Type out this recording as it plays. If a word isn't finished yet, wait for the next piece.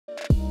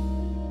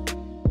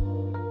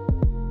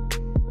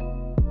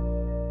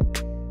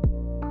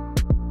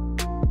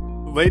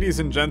Ladies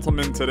and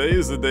gentlemen, today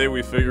is the day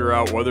we figure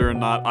out whether or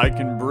not I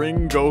can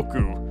bring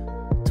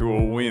Goku to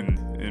a win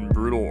in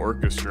Brutal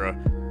Orchestra.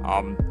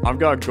 I've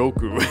got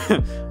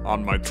Goku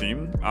on my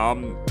team,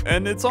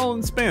 and it's all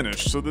in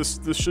Spanish, so this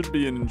should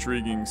be an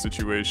intriguing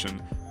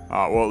situation.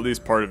 Well, at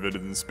least part of it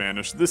is in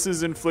Spanish. This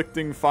is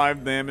inflicting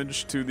 5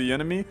 damage to the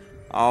enemy,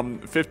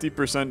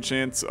 50%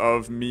 chance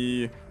of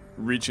me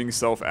reaching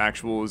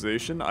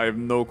self-actualization. I have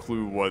no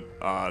clue what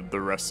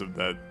the rest of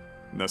that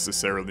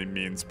necessarily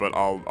means, but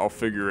I'll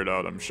figure it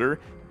out, I'm sure.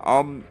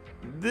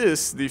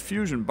 The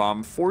fusion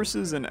bomb,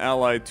 forces an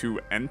ally to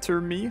enter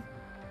me,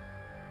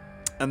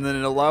 and then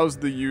it allows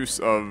the use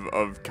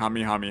of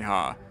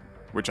Kamehameha,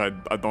 which I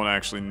don't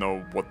actually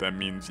know what that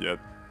means yet.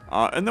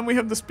 And then we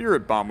have the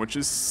spirit bomb, which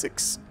is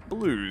 6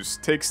 blues,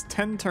 takes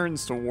 10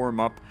 turns to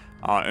warm up,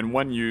 and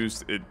when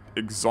used, it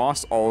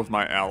exhausts all of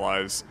my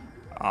allies,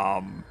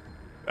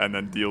 and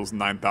then deals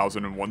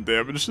 9,001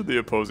 damage to the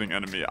opposing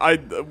enemy.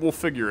 We'll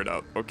figure it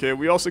out, okay?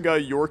 We also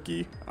got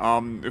Yorkie,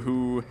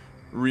 who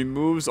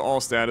removes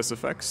all status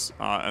effects,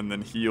 and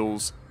then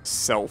heals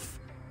self,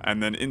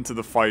 and then into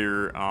the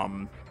fire,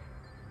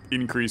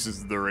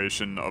 increases the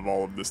duration of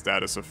all of the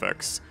status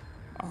effects.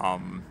 I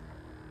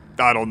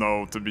don't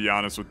know, to be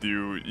honest with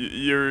you.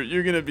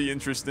 You're gonna be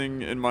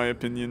interesting, in my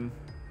opinion,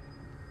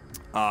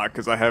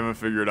 because I haven't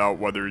figured out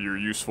whether you're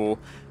useful.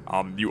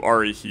 You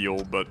are a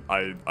heal, but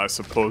I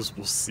suppose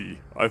we'll see.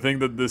 I think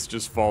that this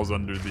just falls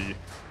under the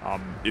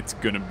it's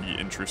gonna be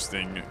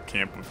interesting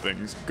camp of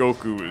things.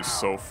 Goku is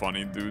so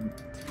funny, dude.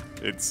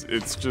 It's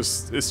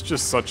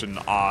just such an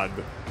odd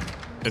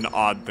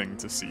thing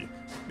to see.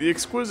 The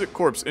Exquisite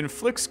Corpse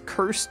inflicts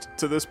cursed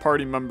to this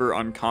party member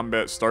on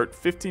combat start.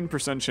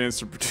 15% chance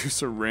to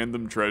produce a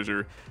random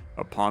treasure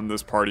upon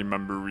this party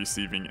member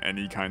receiving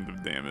any kind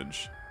of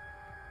damage.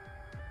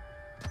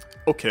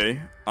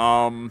 Okay,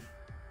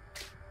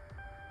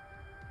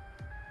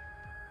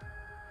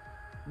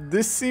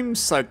 this seems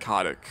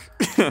psychotic.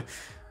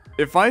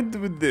 If I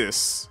do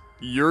this,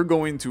 you're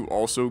going to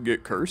also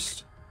get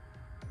cursed,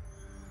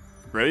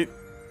 right?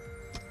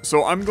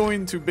 So I'm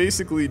going to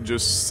basically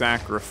just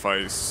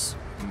sacrifice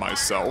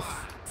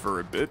myself for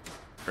a bit,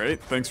 right?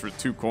 Thanks for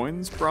 2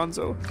 coins,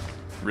 Bronzo.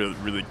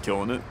 Really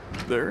killing it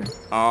there.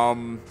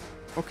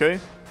 Okay.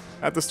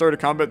 At the start of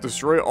combat,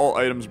 destroy all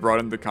items brought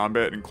into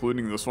combat,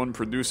 including this one.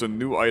 Produce a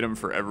new item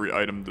for every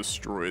item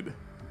destroyed.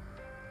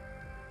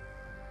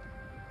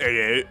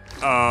 Hey,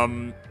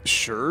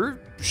 sure.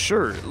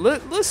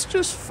 Let's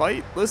just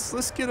fight.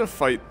 Let's get a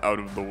fight out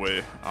of the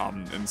way,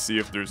 and see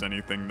if there's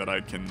anything that I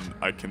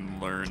can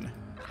learn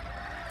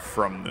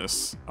from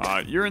this.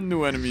 You're a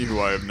new enemy who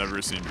I have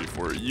never seen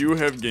before. You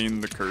have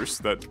gained the curse.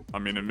 That, I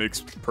mean, it makes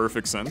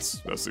perfect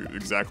sense. That's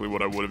exactly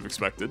what I would have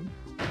expected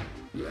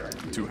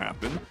to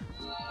happen.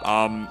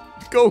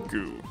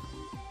 Goku.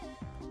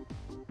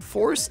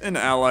 Force an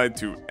ally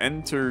to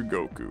enter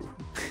Goku.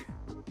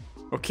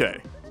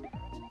 Okay.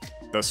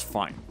 That's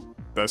fine.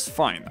 That's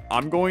fine.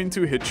 I'm going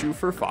to hit you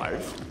for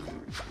 5.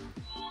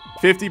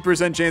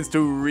 50% chance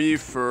to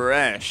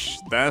refresh.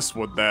 That's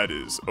what that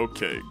is.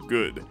 Okay,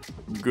 good.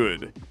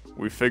 Good.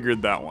 We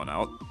figured that one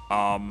out.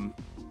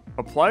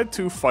 Apply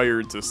 2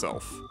 fire to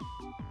self.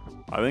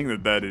 I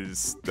think that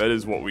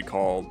is what we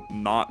call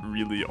not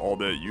really all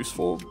that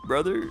useful,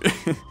 brother.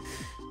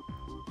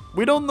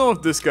 We don't know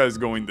if this guy's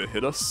going to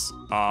hit us.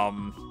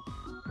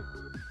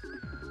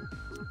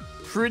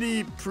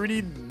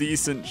 Pretty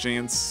decent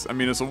chance. I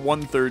mean, it's a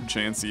 1/3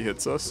 chance he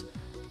hits us,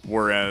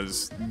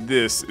 whereas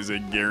this is a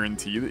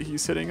guarantee that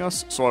he's hitting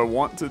us. So I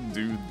want to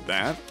do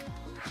that,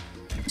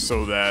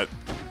 so that,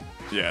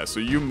 yeah. So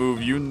you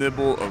move, you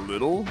nibble a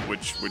little,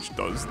 which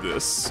does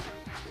this,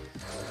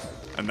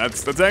 and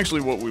that's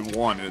actually what we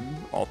wanted,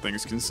 all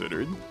things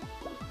considered.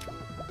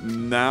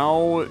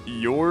 Now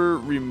your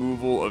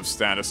removal of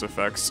status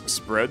effects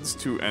spreads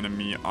to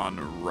enemy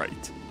on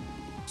right.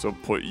 So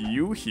put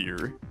you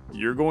here.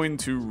 You're going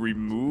to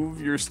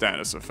remove your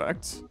status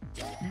effect.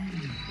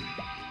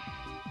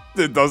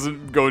 It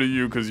doesn't go to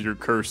you because you're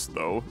cursed,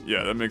 though.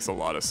 Yeah, that makes a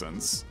lot of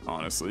sense,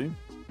 honestly.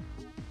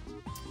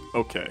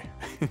 Okay.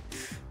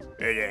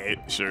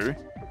 Yeah, sure.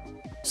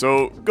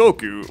 So,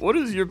 Goku, what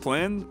is your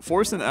plan?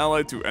 Force an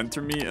ally to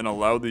enter me and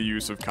allow the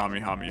use of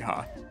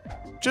Kamehameha.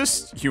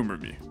 Just humor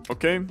me,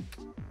 okay?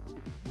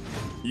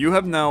 You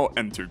have now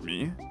entered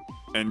me,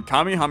 and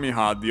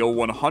Kamehameha deal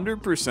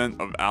 100%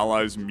 of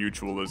allies'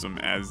 mutualism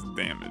as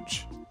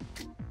damage.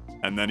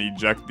 And then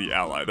eject the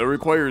ally. That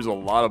requires a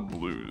lot of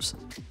blues.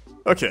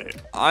 Okay,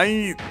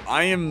 I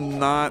am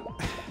not...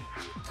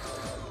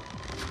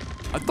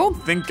 I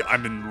don't think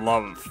I'm in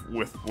love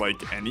with,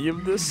 like, any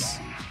of this.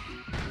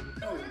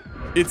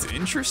 It's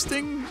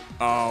interesting,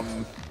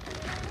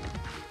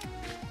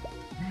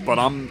 but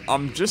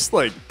I'm just,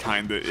 like,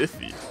 kinda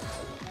iffy.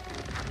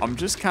 I'm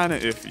just kinda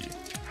iffy.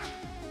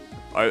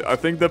 I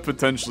think that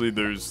potentially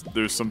there's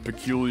some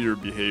peculiar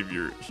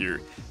behavior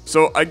here.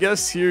 So I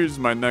guess here's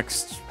my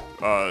next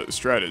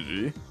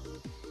strategy.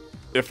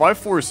 If I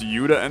force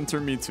you to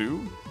enter me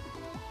too,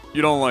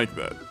 you don't like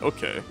that.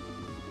 Okay.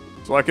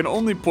 So I can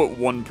only put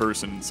 1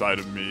 person inside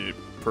of me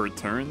per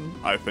turn,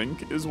 I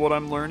think, is what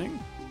I'm learning.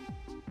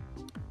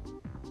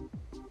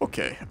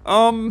 Okay,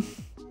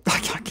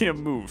 I can't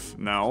move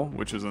now,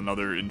 which is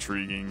another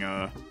intriguing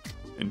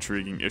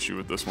issue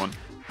with this one.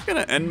 I'm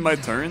gonna end my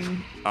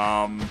turn.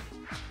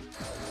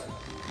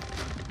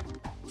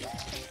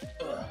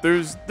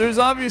 There's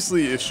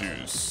obviously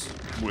issues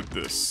with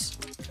this.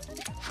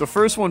 The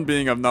first one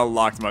being I've now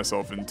locked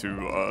myself into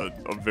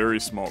a very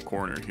small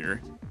corner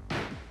here.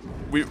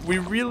 We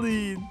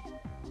really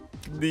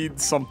need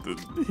something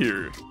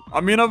here.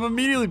 I mean, I've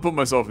immediately put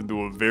myself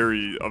into a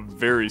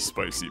very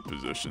spicy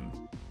position.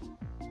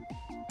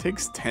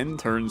 Takes 10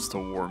 turns to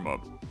warm up.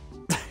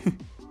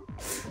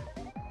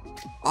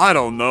 I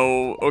don't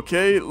know.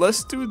 Okay,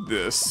 let's do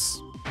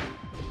this.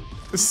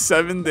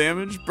 7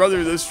 damage?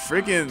 Brother, that's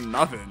freaking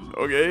nothing,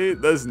 okay?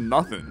 That's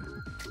nothing.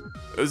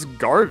 That's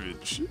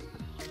garbage.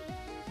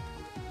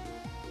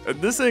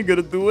 And this ain't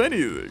gonna do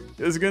anything.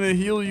 It's gonna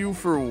heal you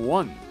for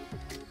 1.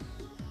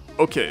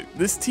 Okay,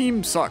 this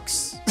team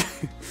sucks.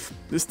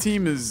 This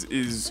team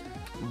is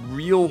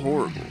real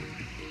horrible.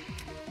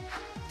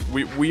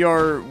 We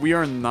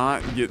are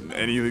not getting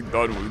anything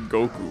done with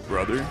Goku,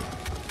 brother.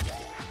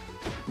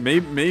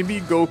 Maybe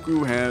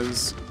Goku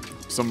has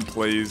some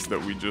plays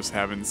that we just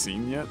haven't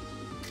seen yet.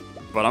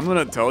 But I'm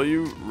gonna tell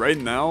you, right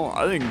now,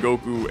 I think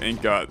Goku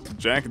ain't got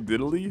jack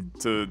diddly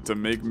to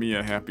make me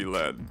a happy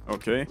lad,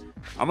 okay?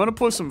 I'm gonna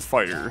put some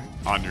fire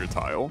on your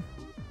tile.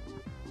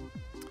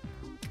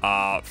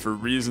 For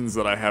reasons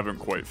that I haven't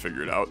quite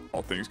figured out,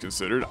 all things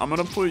considered. I'm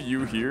gonna put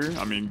you here.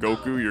 I mean,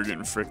 Goku, you're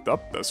getting fricked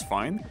up, that's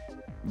fine.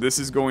 This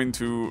is going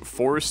to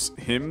force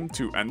him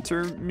to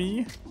enter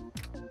me.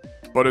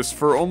 But it's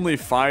for only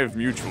 5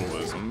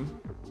 mutualism.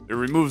 It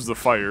removes the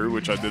fire,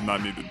 which I did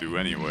not need to do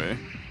anyway.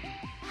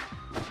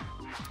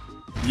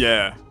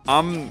 Yeah,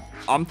 I'm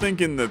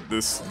thinking that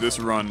this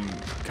run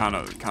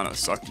kinda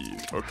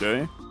sucky,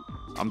 okay?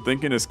 I'm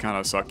thinking it's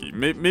kinda sucky.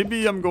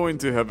 Maybe I'm going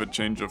to have a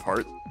change of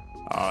heart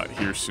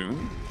here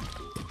soon.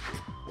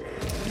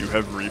 You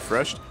have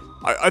refreshed.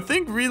 I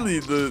think really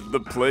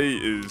the play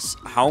is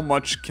how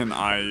much can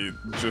I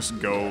just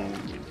go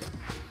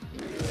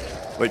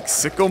like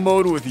sicko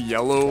mode with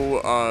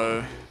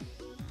yellow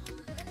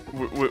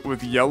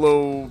with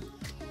yellow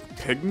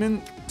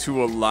pigment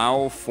to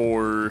allow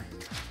for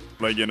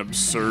like an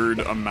absurd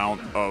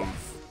amount of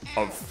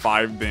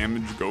 5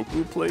 damage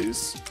Goku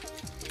plays.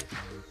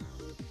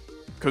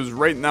 Cause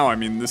right now, I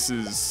mean, this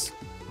is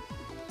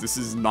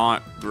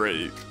not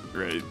great,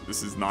 right?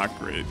 This is not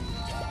great.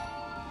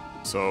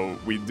 So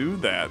we do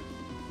that.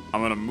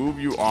 I'm gonna move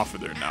you off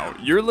of there now.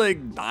 You're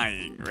like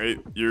dying, right?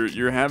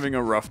 You're having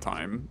a rough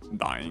time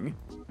dying.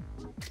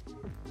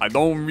 I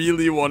don't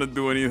really want to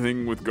do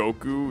anything with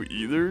Goku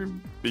either,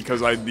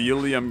 because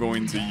ideally I'm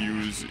going to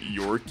use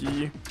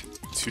Yorkie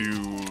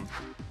to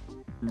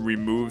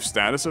remove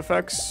status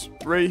effects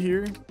right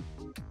here.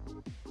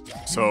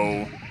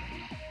 So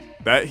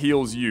that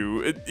heals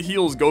you. It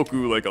heals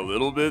Goku like a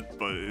little bit,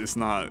 but it's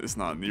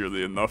not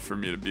nearly enough for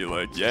me to be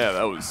like, yeah,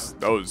 that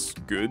was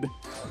good.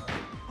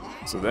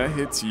 So that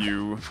hits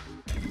you.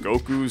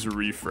 Goku's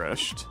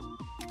refreshed.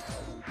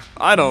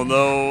 I don't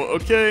know.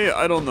 Okay,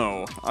 I don't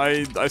know.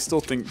 I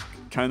still think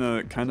kind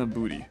of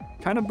booty.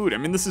 Kind of booty. I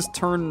mean, this is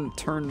turn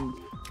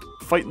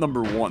fight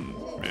number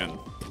 1, man.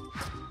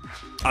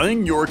 I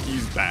think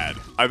Yorkie's bad.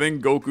 I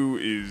think Goku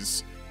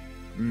is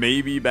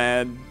maybe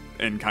bad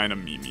and kind of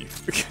memey.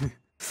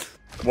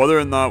 Whether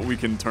or not we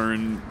can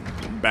turn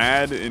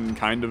bad and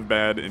kind of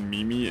bad and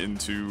memey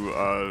into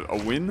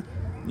a win,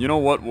 you know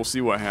what? We'll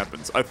see what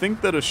happens. I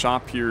think that a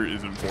shop here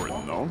is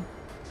important, though.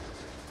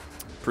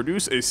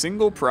 Produce a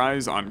single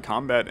prize on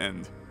combat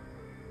end.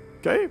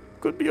 Okay,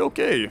 could be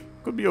okay.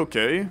 Could be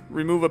okay.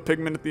 Remove a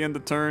pigment at the end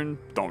of turn.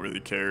 Don't really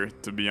care,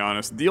 to be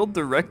honest. Deal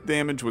direct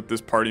damage with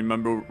this party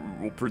member.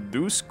 Will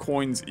produce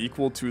coins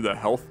equal to the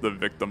health the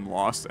victim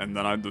lost, and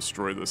then I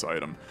destroy this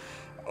item.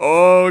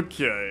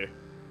 Okay.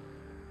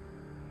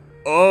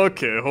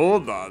 Okay,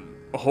 hold on.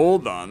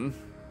 Hold on.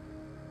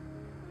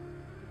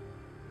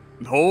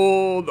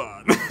 Hold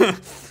on.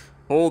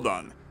 Hold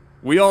on.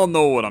 We all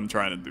know what I'm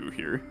trying to do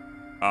here.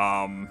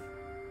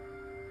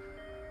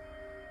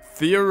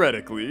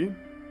 Theoretically,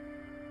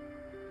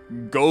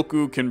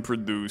 Goku can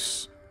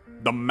produce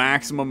the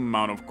maximum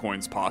amount of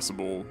coins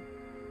possible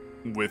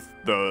with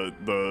the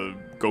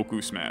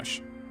Goku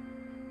Smash.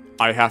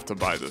 I have to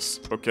buy this,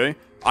 okay?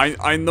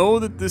 I know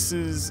that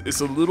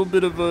it's a little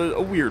bit of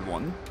a weird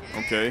one,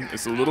 okay?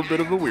 It's a little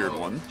bit of a weird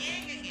one.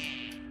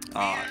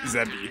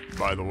 Zebby,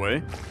 by the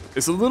way.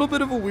 It's a little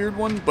bit of a weird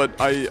one, but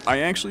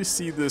I actually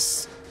see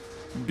this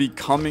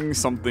becoming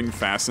something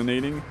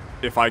fascinating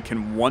if I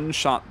can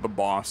one-shot the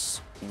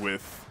boss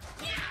with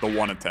the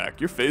one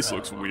attack. Your face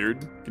looks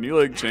weird. Can you,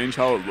 like, change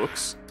how it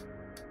looks?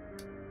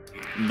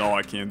 No,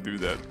 I can't do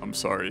that. I'm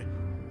sorry.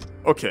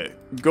 Okay,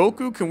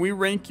 Goku, can we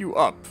rank you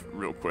up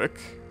real quick?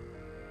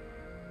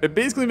 It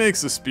basically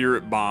makes the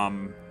Spirit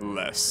Bomb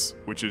less,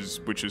 which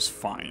is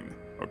fine.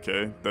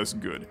 Okay, that's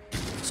good.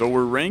 So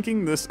we're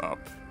ranking this up.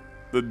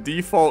 The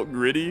default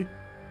gritty?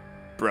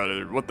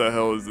 Brother, what the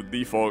hell is the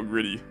default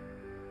gritty?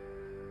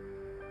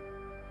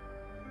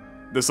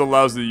 This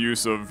allows the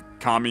use of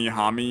Kami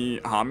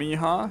Hami Hami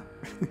Ha.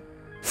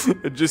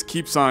 It just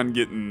keeps on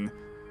getting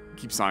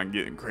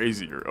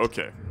crazier.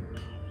 Okay.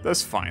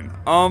 That's fine.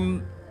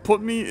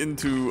 Put me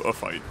into a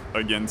fight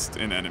against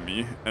an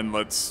enemy and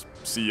let's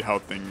see how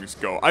things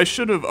go. I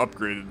should have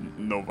upgraded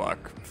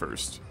Novak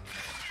first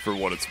for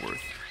what it's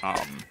worth.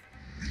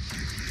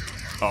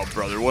 Oh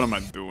brother, what am I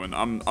doing?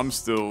 I'm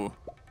still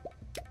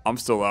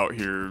out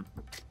here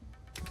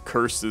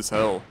cursed as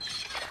hell.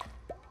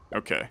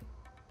 Okay.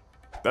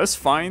 That's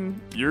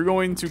fine. You're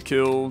going to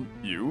kill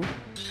you.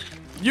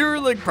 You're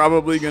like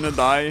probably gonna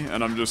die,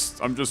 and I'm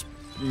just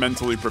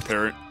mentally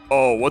preparing.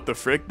 Oh, what the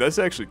frick? That's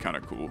actually kind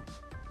of cool.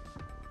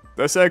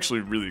 That's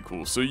actually really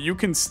cool. So you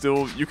can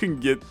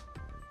get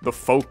the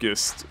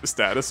focused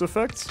status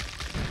effects,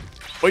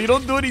 but you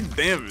don't do any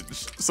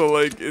damage. So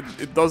like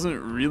it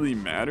doesn't really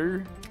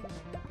matter.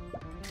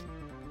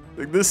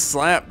 Like this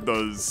slap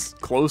does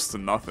close to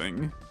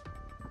nothing.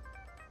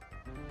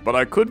 But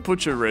I could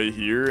put you right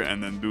here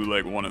and then do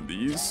like one of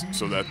these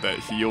so that the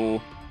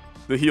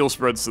heal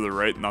spreads to the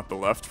right, not the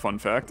left. Fun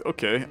fact.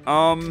 Okay.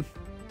 I'm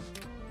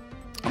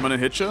gonna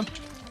hit you.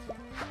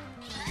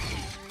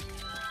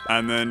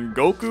 And then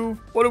Goku,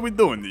 what are we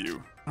doing to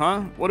you?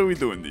 Huh? What are we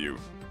doing to you?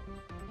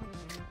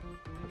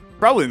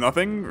 Probably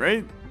nothing,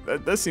 right?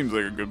 That seems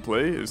like a good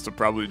play, is to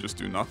probably just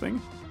do nothing.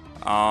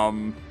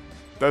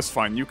 That's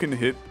fine. You can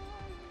hit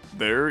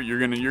there.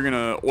 You're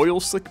gonna oil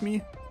slick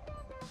me.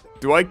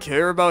 Do I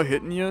care about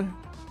hitting you?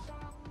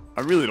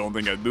 I really don't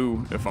think I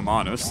do, if I'm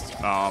honest.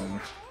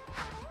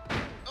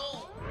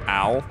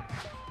 Ow.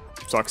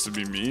 Sucks to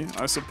be me,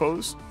 I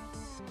suppose.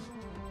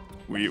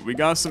 We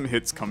got some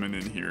hits coming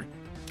in here.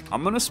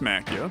 I'm gonna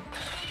smack you.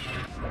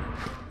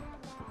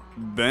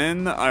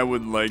 Then I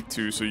would like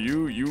to, so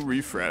you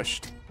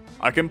refreshed.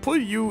 I can put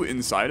you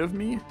inside of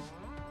me.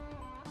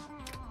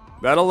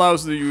 That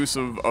allows the use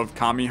of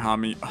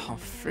Kamihami. Oh,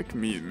 frick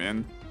me,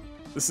 man.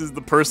 This is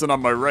the person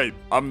on my right.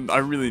 I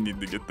really need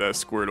to get that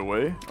squared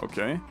away.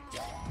 Okay.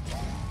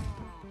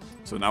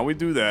 So now we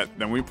do that.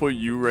 Then we put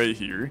you right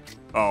here.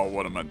 Oh,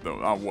 what am I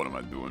doing? Oh, what am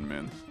I doing,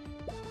 man?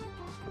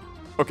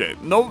 Okay,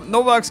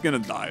 Novak's gonna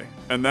die,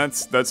 and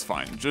that's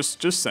fine. Just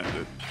send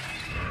it.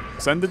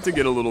 Send it to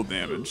get a little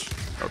damage.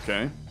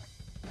 Okay.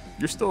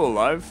 You're still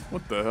alive?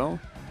 What the hell?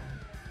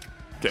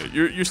 Okay,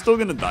 you're still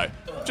gonna die.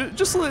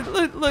 Just let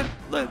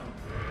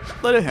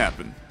it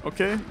happen.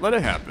 Okay, let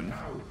it happen.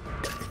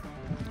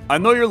 I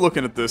know you're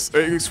looking at this.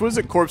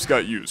 Exquisite Corpse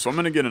got used, so I'm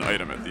gonna get an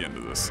item at the end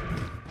of this.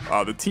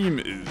 The team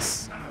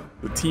is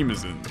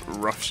in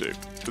rough shape.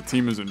 The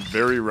team is in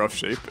very rough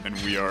shape, and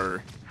we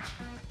are.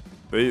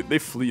 They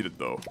fleeted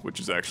though, which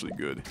is actually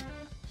good.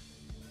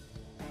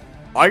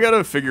 I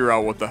gotta figure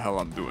out what the hell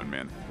I'm doing,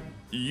 man.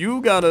 You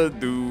gotta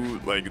do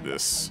like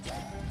this,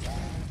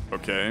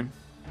 okay,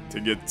 to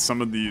get some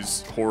of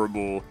these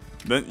horrible.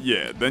 Then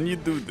you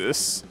do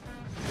this.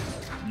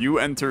 You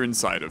enter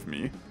inside of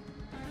me.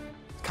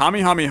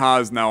 Kamehameha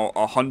is now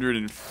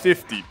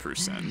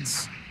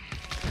 150%,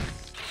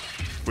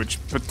 which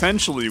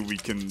potentially we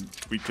can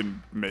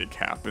make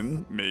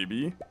happen,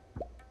 maybe.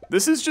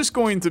 This is just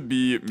going to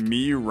be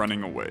me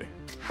running away,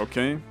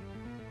 okay?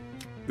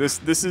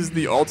 This is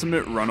the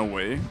ultimate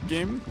runaway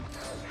game.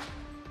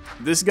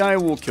 This guy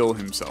will kill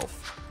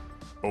himself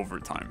over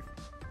time.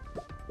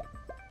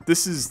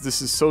 This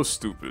is so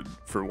stupid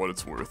for what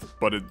it's worth,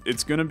 but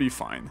it's gonna be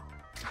fine.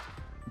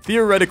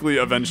 Theoretically,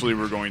 eventually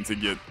we're going to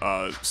get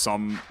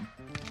some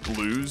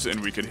blues and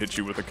we could hit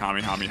you with a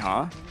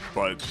Kamehameha,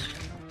 but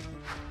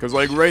because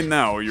like right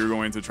now you're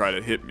going to try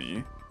to hit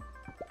me,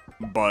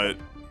 but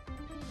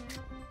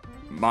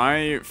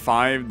my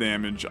 5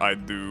 damage I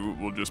do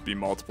will just be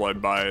multiplied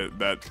by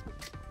that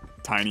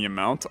tiny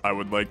amount. I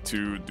would like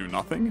to do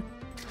nothing.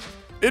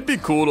 It'd be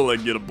cool to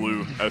like get a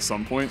blue at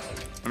some point.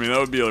 I mean, that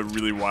would be a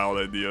really wild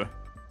idea.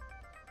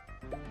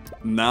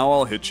 Now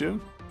I'll hit you.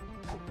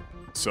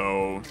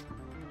 So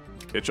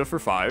hit you for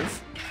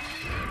 5.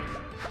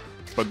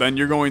 But then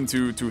you're going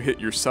to hit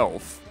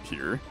yourself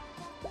here.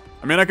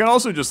 I mean, I can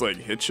also just like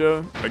hit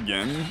you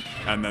again,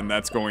 and then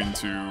that's going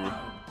to.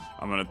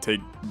 I'm gonna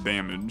take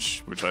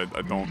damage, which I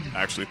don't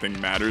actually think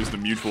matters. The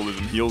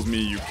mutualism heals me,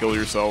 you kill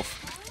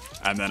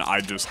yourself, and then I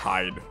just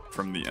hide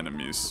from the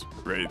enemies,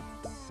 right?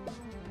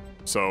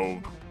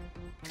 So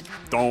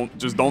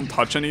don't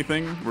touch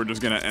anything. We're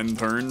just gonna end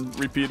turn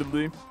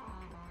repeatedly.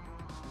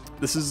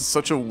 This is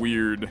such a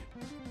weird.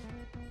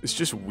 It's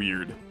just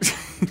weird.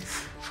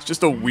 It's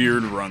just a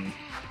weird run.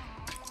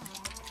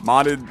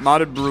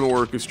 Modded Brutal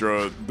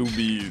Orchestra do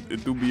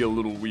be a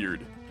little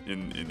weird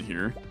in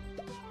here.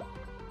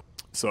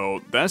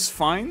 So that's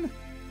fine.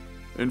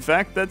 In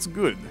fact, that's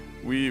good.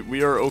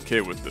 We are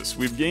okay with this.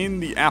 We've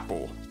gained the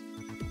apple.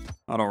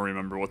 I don't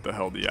remember what the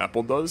hell the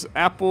apple does.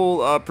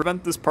 Apple,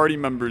 prevent this party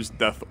member's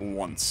death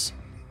once.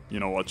 You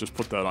know what, just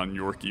put that on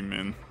Yorkie,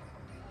 man.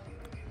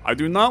 I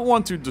do not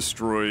want to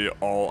destroy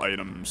all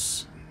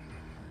items.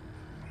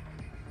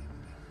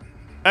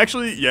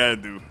 Actually, yeah, I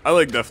do. I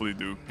like definitely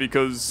do,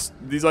 because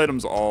these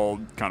items all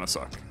kind of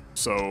suck.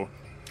 So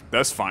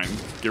That's fine.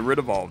 Get rid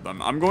of all of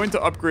them. I'm going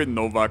to upgrade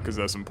Novak because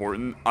that's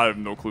important. I have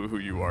no clue who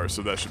you are,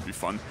 so that should be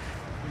fun.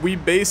 We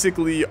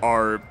basically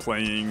are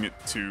playing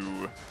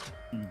to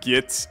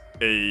get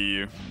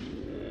a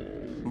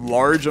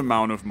large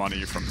amount of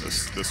money from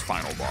this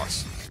final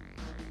boss.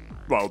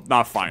 Well,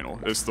 not final.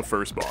 It's the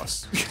first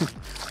boss.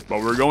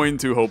 But we're going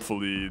to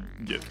hopefully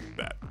get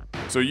that.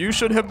 So you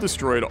should have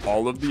destroyed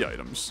all of the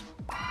items.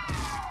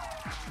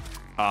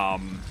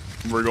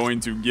 We're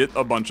going to get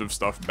a bunch of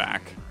stuff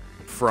back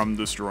from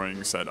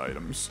destroying said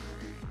items,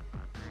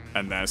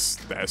 and that's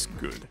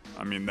good.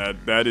 I mean,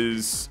 that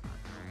is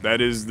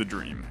the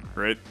dream,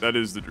 right? That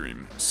is the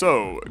dream.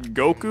 So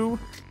Goku,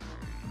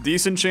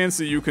 decent chance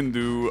that you can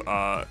do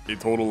a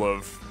total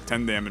of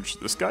 10 damage to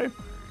this guy,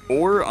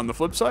 or on the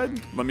flip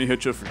side, let me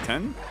hit you for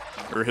 10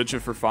 or hit you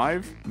for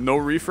 5. No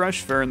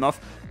refresh, fair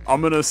enough.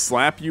 I'm gonna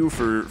slap you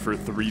for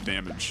 3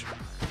 damage,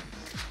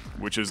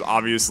 which is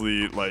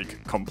obviously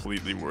like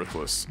completely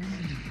worthless.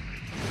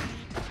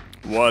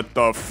 What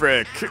the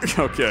frick?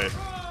 Okay.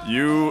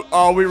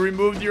 Oh, we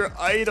removed your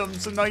item,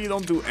 so now you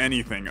don't do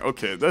anything.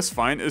 Okay, that's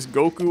fine. Is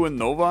Goku and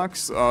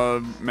Novak's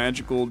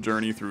magical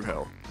journey through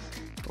hell?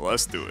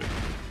 Let's do it.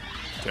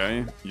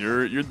 Okay,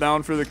 you're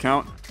down for the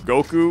count.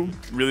 Goku,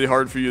 really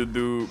hard for you to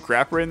do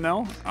crap right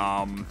now.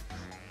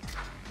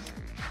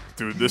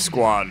 Dude, this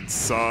squad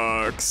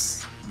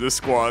sucks. This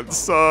squad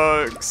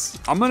sucks.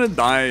 I'm gonna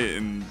die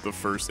in the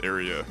first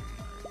area.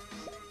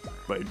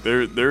 Like,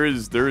 there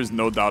is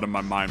no doubt in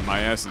my mind. My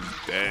ass is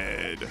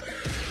dead.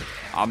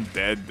 I'm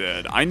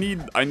dead. I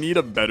need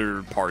a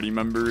better party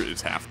member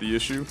is half the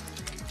issue.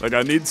 Like,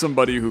 I need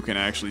somebody who can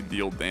actually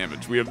deal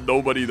damage. We have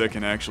nobody that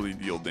can actually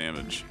deal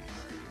damage.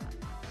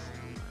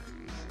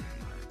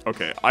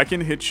 Okay, I can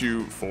hit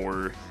you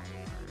for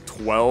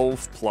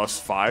 12 plus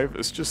 5.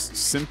 It's just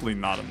simply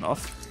not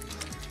enough.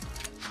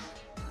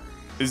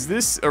 Is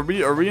this, are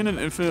we in an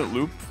infinite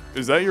loop?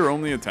 Is that your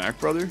only attack,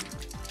 brother?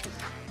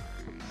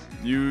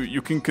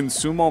 You can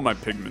consume all my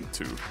pigment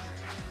too.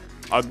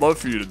 I'd love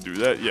for you to do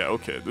that. Yeah,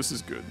 okay, this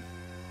is good.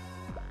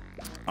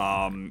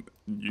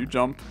 You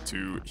jump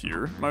to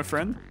here, my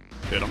friend.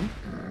 Hit him.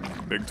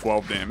 Big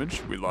 12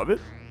 damage. We love it.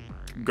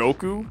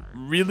 Goku,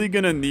 really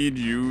gonna need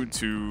you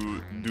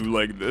to do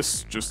like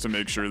this just to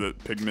make sure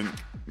that pigment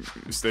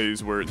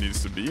stays where it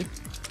needs to be.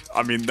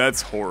 I mean,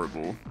 that's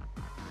horrible.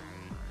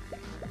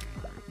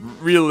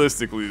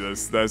 Realistically,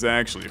 that's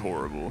actually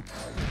horrible.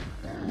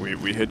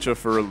 We hit you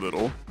for a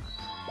little.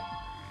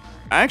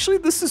 Actually,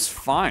 this is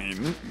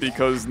fine,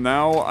 because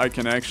now I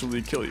can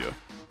actually kill you.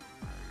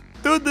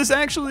 Dude, this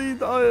actually,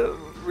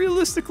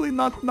 realistically,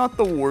 not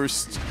the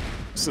worst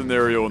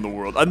scenario in the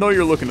world. I know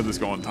you're looking at this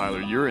going, Tyler,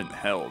 you're in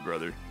hell,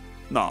 brother.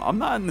 No, I'm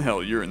not in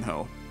hell, you're in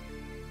hell.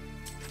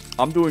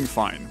 I'm doing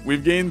fine.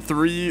 We've gained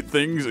 3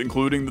 things,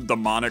 including the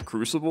demonic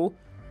crucible.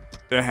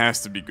 It has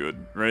to be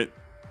good, right?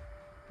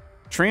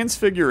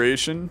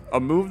 Transfiguration, a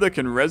move that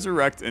can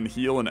resurrect and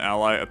heal an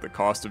ally at the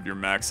cost of your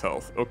max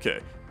health. Okay.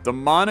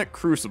 Demonic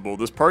Crucible.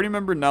 This party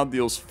member now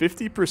deals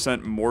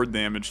 50% more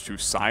damage to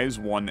size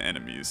 1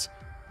 enemies.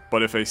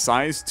 But if a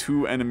size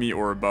 2 enemy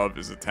or above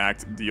is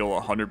attacked, deal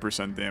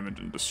 100% damage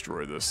and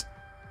destroy this.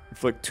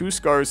 Inflict 2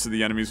 scars to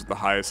the enemies with the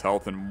highest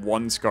health and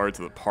 1 scar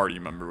to the party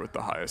member with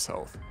the highest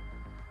health.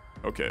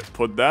 Okay,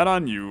 put that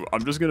on you.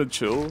 I'm just gonna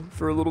chill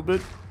for a little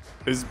bit.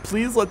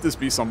 Please let this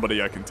be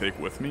somebody I can take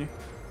with me.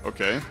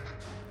 Okay.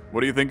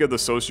 What do you think of the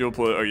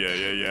socio-play? Oh,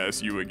 yeah,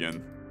 it's you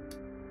again.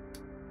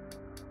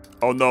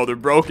 Oh no, they're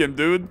broken,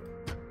 dude.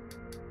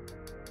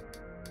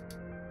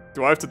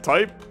 Do I have to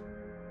type?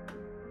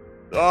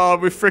 Oh,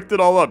 we fricked it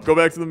all up. Go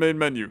back to the main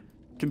menu.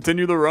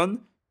 Continue the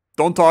run.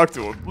 Don't talk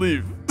to him.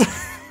 Leave.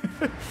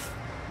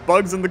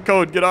 Bugs in the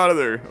code. Get out of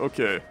there.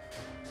 Okay.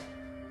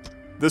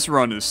 This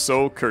run is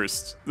so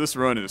cursed. This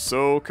run is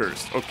so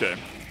cursed. Okay.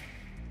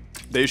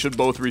 They should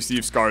both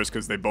receive scars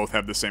because they both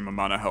have the same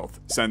amount of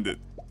health. Send it.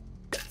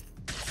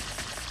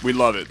 We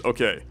love it.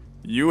 Okay.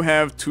 You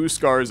have 2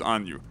 scars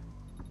on you.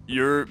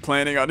 You're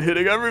planning on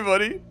hitting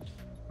everybody.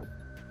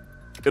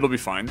 It'll be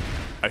fine.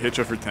 I hit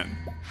you for 10.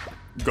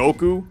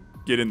 Goku,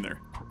 get in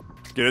there.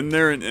 Get in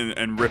there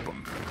and rip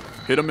him.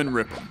 Hit him and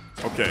rip him.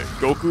 Okay,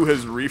 Goku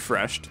has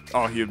refreshed.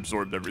 Oh, he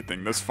absorbed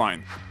everything. That's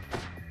fine.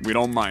 We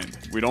don't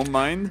mind. We don't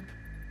mind.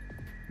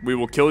 We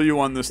will kill you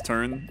on this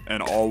turn,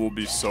 and all will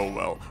be so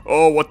well.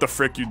 Oh, what the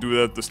frick? You do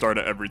that at the start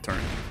of every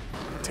turn.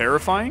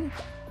 Terrifying?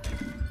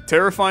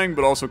 Terrifying,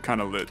 but also kind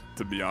of lit,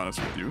 to be honest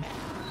with you.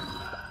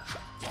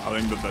 I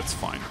think that's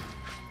fine.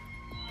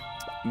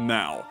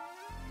 Now,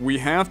 we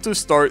have to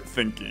start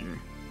thinking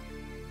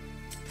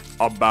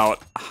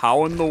about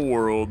how in the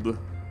world...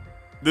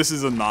 This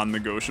is a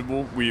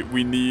non-negotiable.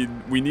 We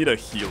need a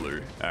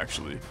healer,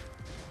 actually.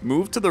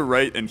 Move to the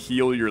right and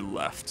heal your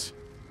left.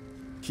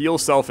 Heal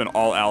self and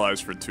all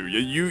allies for 2. Yeah,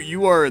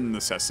 you are a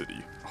necessity,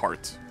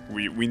 Heart.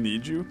 We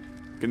need you.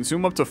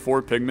 Consume up to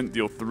 4 pigment.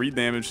 Deal 3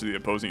 damage to the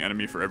opposing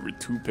enemy for every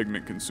 2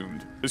 pigment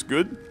consumed. Is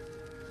good?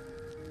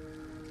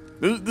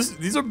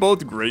 These are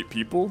both great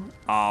people.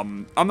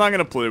 I'm not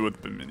gonna play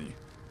with Bimini.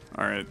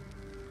 All right,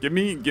 give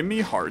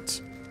me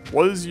Heart.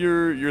 What is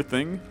your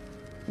thing?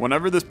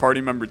 Whenever this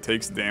party member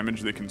takes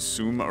damage, they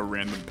consume a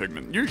random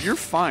pigment. You're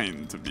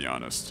fine, to be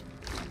honest.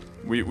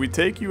 We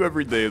take you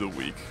every day of the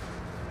week.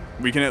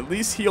 We can at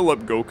least heal up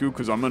Goku,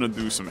 because I'm going to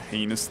do some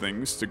heinous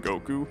things to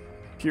Goku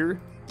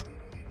here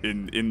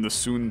in the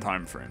soon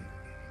time frame.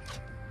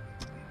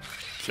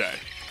 Okay.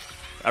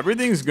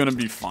 Everything's going to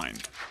be fine.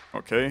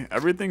 Okay?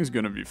 Everything's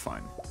going to be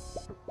fine.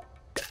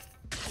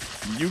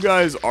 You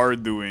guys are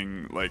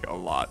doing, like, a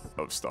lot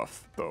of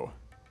stuff, though.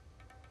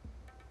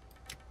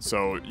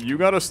 So, you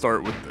gotta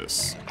start with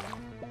this.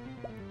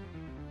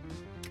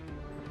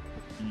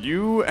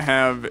 You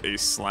have a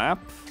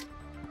slap.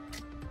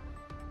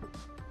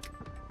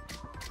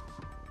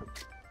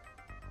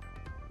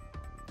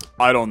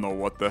 I don't know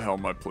what the hell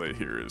my play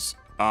here is.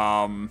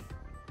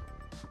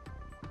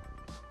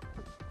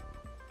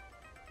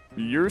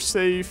 You're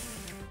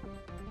safe.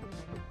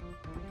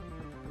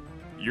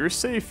 You're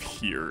safe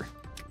here.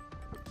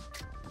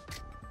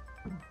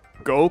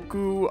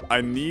 Goku, I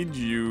need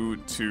you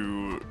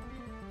to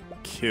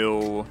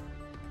kill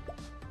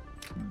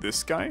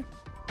this guy.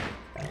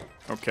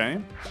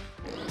 Okay.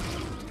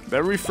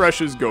 That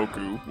refreshes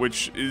Goku,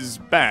 which is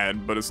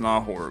bad, but it's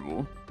not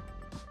horrible.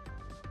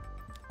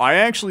 I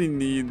actually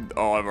need...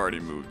 Oh, I've already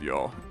moved,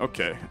 y'all.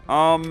 Okay.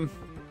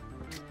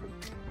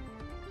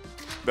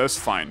 That's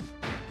fine.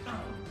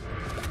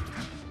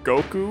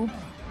 Goku.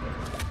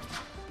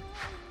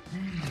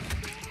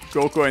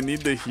 Goku, I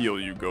need to heal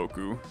you,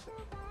 Goku.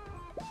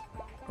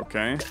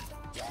 Okay.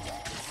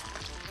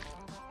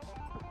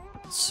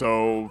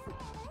 So...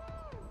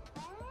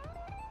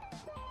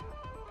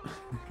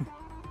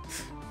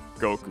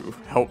 Goku,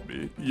 help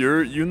me.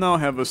 You now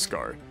have a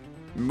scar.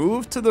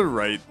 Move to the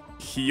right,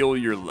 heal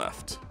your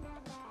left.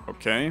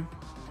 Okay?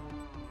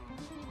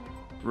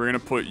 We're gonna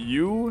put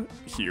you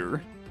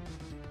here.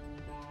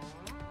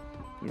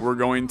 We're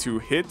going to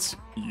hit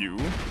you.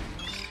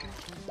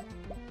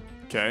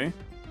 Okay?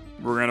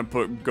 We're gonna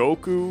put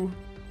Goku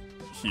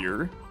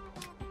here.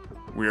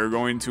 We are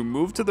going to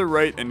move to the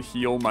right and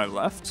heal my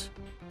left.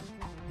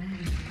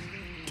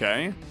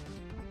 Okay.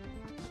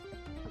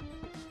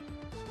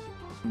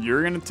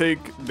 You're gonna take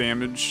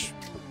damage,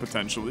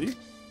 potentially.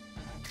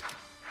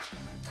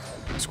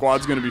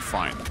 Squad's gonna be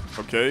fine,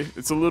 okay?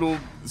 It's a little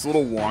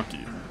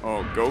wonky.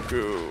 Oh,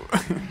 Goku.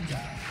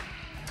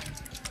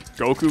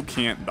 Goku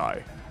can't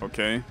die,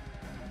 okay?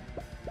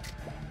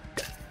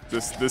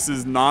 This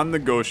is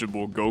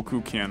non-negotiable.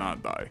 Goku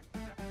cannot die.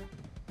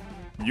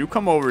 You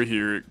come over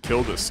here,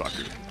 kill this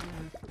sucker.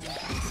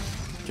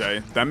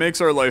 Okay, that makes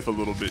our life a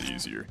little bit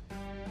easier.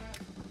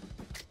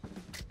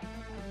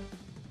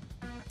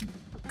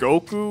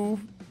 Goku,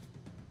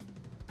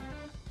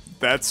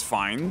 that's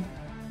fine.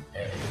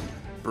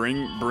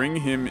 Bring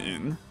him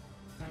in.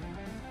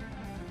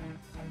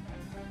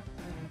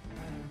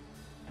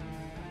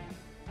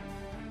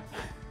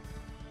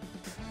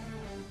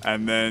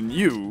 And then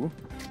you.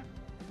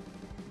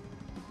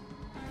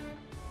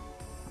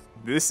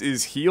 This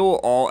is heal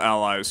all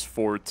allies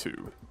for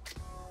 2.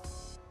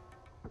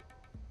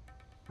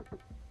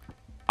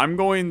 I'm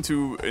going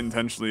to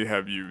intentionally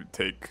have you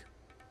take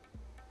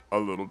a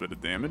little bit of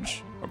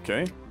damage,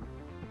 okay?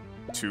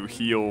 To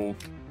heal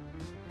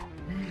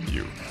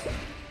you.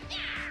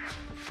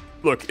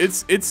 Look,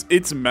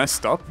 it's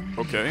messed up,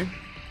 okay?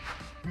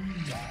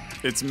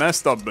 It's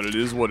messed up, but it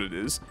is what it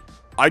is.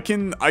 I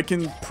can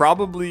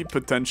probably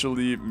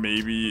potentially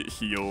maybe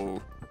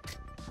heal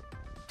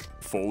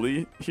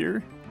fully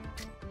here.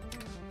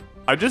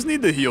 I just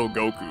need to heal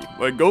Goku.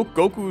 Like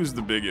Goku is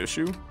the big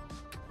issue.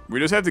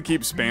 We just have to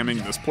keep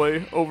spamming this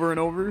play over and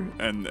over,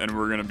 and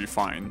we're gonna be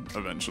fine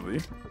eventually.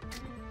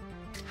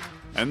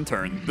 End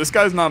turn. This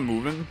guy's not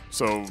moving,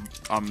 so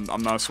I'm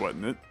not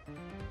sweating it.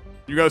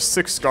 You got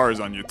 6 scars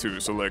on you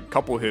too, so like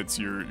couple hits,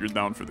 you're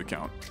down for the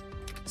count.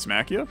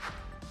 Smack ya?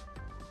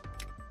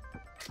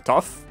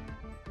 Tough.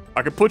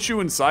 I could put you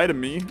inside of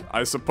me.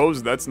 I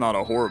suppose that's not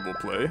a horrible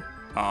play.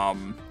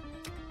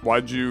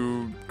 Why'd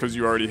you... Because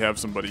you already have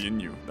somebody in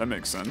you. That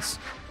makes sense.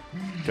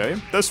 Okay,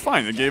 that's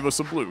fine. It gave us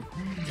a blue.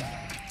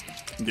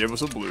 It gave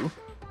us a blue.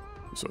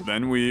 So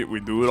then we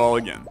do it all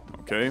again.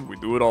 Okay, we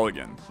do it all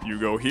again. You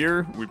go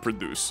here, we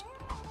produce.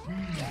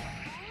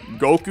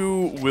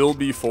 Goku will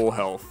be full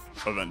health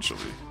eventually.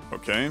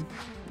 Okay?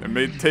 It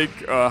may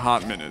take a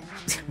hot minute.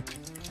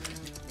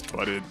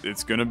 But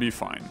it's gonna be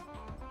fine.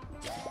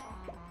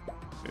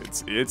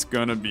 It's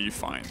gonna be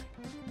fine.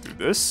 Do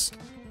this.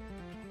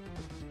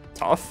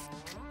 Tough.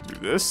 Do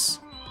this.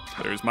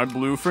 There's my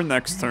blue for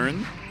next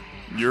turn.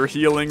 You're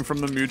healing from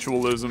the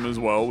mutualism as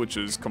well, which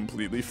is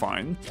completely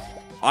fine.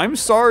 I'm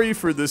sorry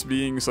for this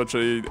being such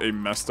a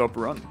messed up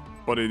run,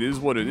 but it is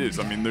what it is.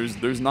 I mean,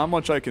 there's not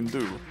much I can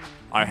do.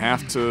 I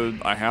have to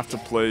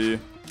play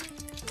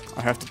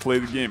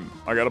the game.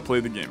 I gotta play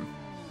the game.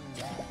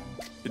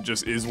 It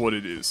just is what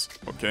it is,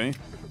 okay?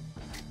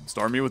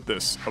 Start me with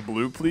this. A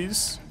blue,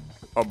 please.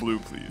 A blue,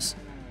 please.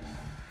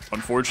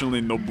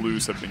 Unfortunately, no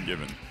blues have been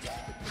given.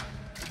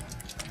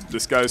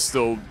 This guy's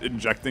still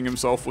injecting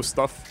himself with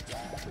stuff.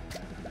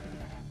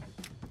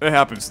 It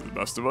happens to the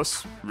best of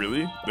us,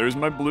 really. There's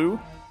my blue.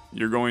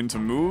 You're going to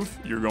move.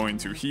 You're going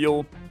to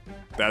heal.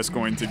 That's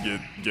going to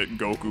get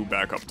Goku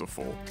back up to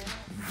full.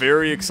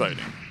 Very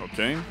exciting,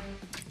 okay?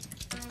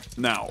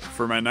 Now,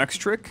 for my next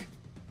trick,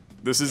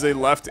 this is a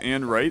left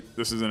and right.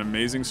 This is an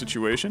amazing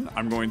situation.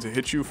 I'm going to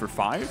hit you for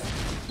 5,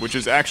 which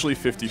is actually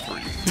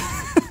 53.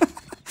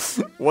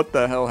 What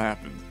the hell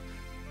happened?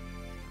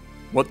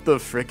 What the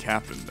frick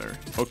happened there?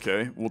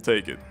 Okay, we'll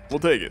take it. We'll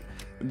take it.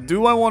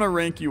 Do I want to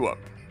rank you up?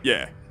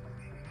 Yeah.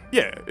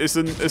 Yeah, it's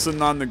a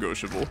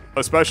non-negotiable,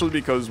 especially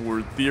because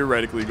we're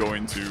theoretically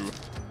going to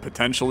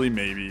potentially,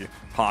 maybe,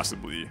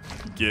 possibly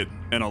get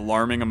an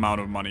alarming amount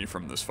of money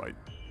from this fight.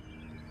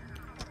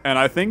 And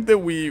I think that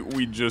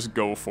we just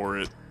go for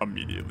it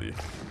immediately.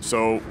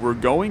 So we're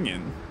going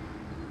in,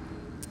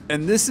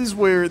 and this is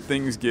where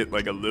things get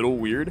like a little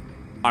weird.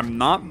 I'm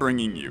not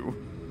bringing you.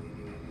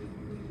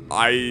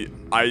 I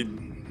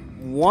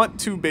want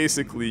to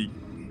basically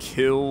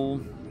kill.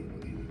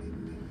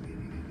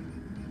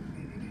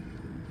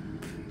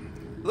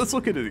 Let's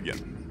look at it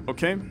again.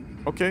 Okay?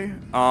 Okay.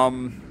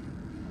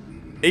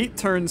 8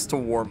 turns to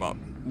warm up.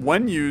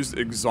 When used,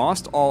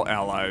 exhaust all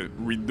ally,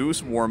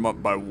 reduce warm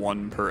up by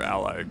 1 per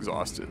ally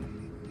exhausted.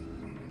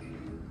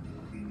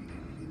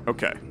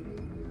 Okay.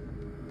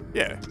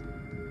 Yeah.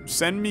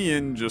 Send me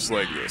in just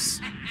like this.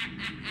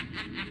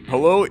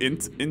 Hello,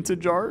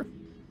 Intejar?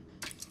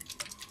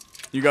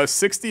 You got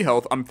 60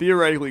 health. I'm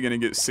theoretically gonna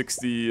get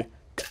 60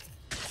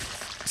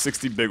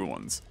 big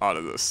ones out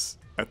of this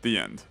at the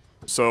end.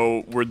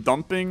 So we're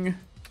dumping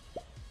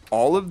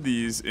all of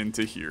these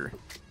into here.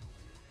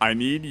 I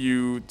need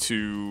you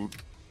to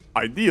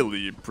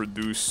ideally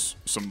produce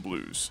some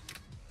blues.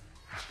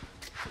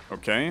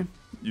 Okay?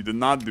 You did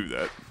not do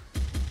that.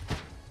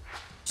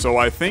 So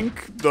I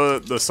think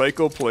the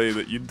psycho play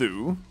that you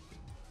do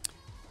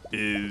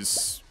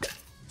is...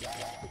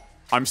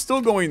 I'm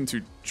still going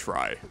to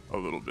try a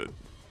little bit.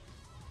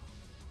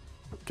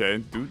 Okay,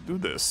 do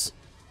this.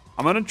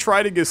 I'm gonna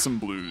try to get some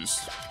blues,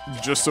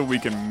 just so we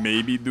can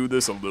maybe do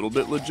this a little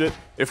bit legit.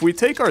 If we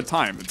take our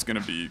time, it's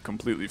gonna be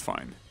completely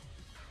fine.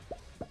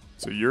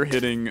 So you're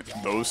hitting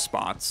those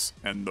spots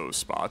and those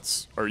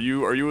spots. Are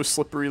you a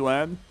slippery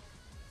lad?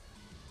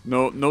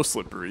 No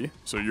slippery.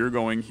 So you're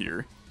going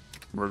here.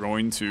 We're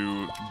going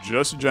to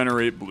just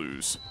generate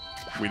blues.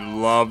 We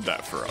love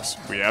that for us.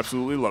 We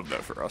absolutely love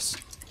that for us.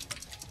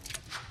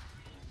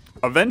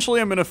 Eventually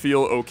I'm gonna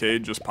feel okay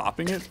just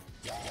popping it,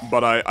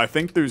 but I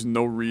think there's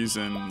no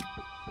reason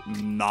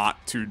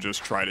not to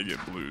just try to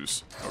get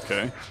blues,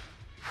 okay?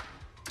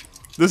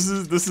 This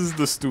is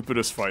the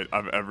stupidest fight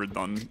I've ever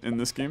done in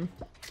this game.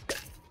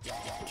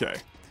 Okay.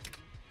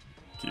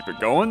 Keep it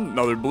going.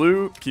 Another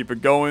blue. Keep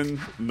it going.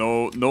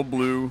 No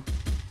blue.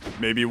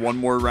 Maybe one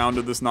more round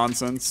of this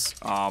nonsense.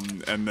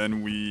 And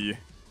then we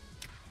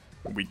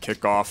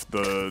kick off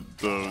the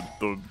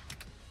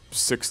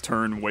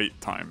 6-turn wait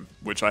time,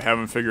 which I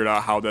haven't figured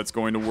out how that's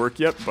going to work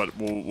yet, but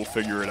we'll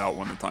figure it out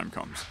when the time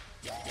comes.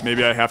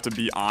 Maybe I have to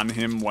be on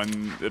him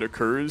when it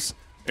occurs,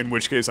 in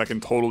which case I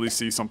can totally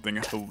see something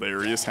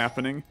hilarious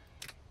happening,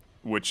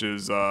 which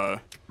is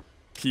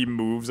he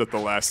moves at the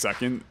last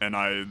second and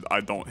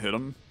I don't hit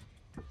him.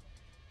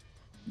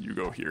 You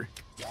go here.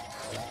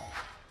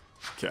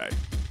 Okay.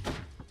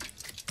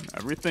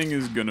 Everything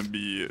is gonna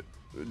be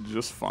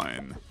just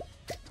fine.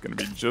 It's gonna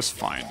be just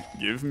fine.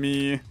 Give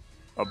me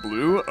a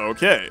blue?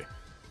 Okay.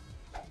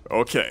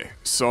 Okay,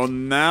 so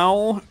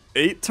now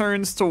 8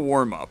 turns to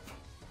warm up.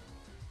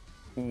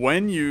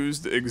 When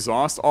used,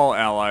 exhaust all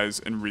allies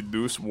and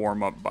reduce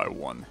warm up by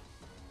 1.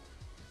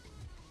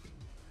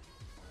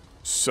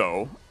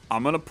 So,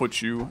 I'm gonna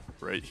put you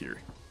right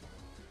here.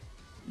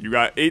 You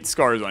got 8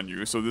 scars on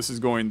you, so this is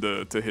going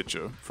to hit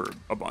you for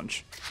a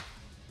bunch.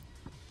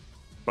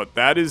 But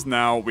that is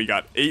now, we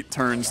got 8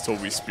 turns till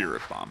we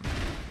Spirit Bomb.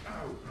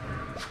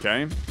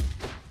 Okay?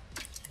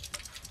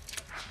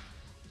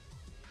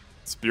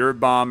 Spirit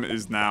Bomb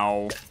is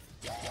now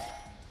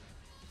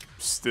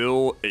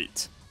still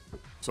 8.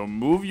 So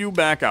move you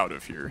back out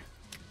of here.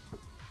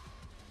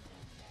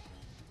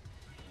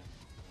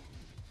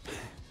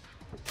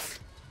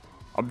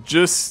 I'm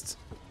just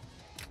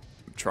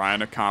trying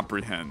to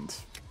comprehend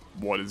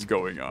what is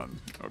going on,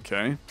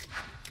 okay?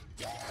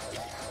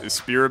 His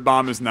Spirit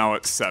Bomb is now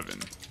at 7.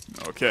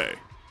 Okay.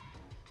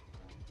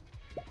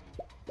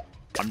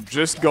 I'm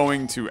just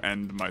going to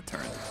end my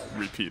turn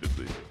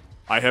repeatedly.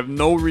 I have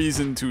no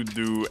reason to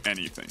do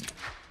anything.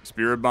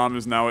 Spirit Bomb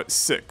is now at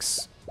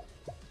 6.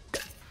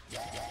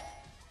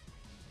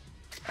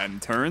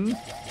 End turn.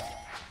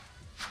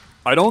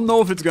 I don't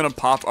know if it's gonna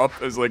pop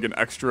up as like an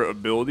extra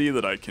ability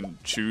that I can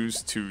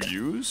choose to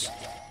use.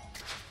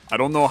 I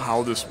don't know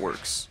how this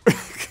works.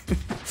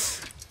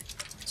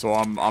 So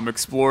I'm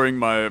exploring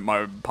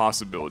my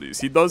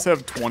possibilities. He does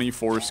have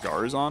 24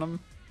 scars on him,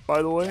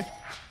 by the way,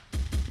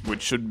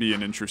 which should be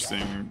an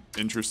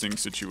interesting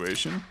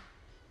situation.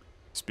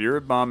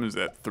 Spirit Bomb is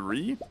at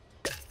 3.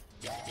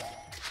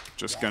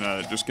 Just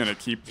gonna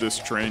keep this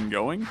train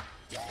going.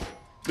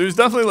 There's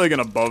definitely like an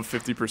above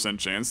 50%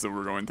 chance that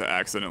we're going to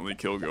accidentally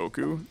kill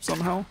Goku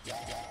somehow.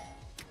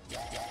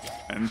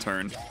 End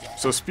turn.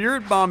 So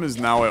Spirit Bomb is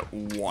now at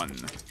 1.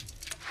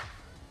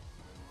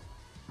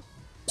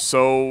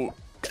 So,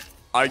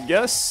 I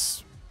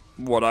guess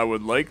what I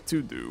would like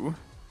to do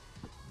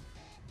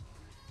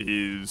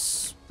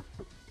is...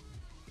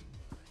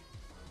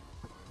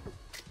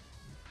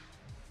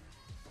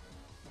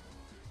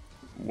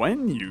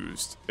 when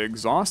used,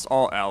 exhaust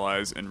all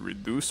allies and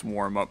reduce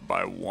warm-up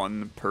by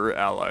 1 per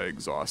ally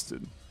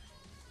exhausted.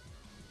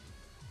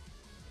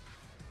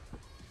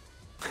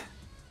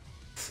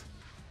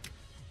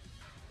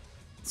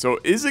 So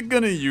is it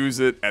gonna use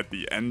it at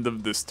the end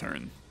of this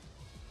turn?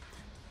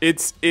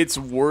 It's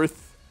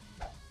worth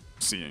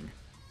seeing.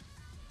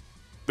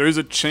 There's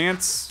a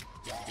chance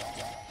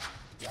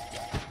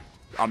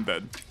I'm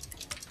dead.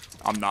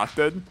 I'm not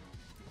dead.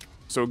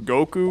 So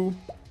Goku.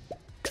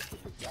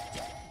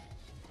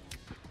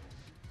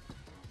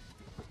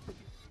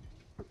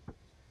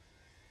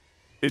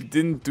 It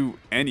didn't do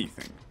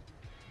anything.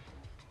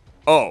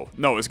 Oh,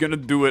 no, it's gonna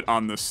do it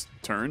on this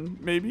turn,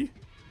 maybe?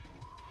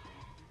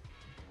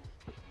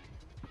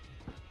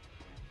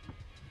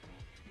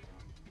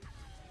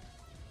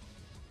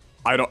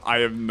 I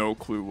have no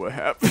clue what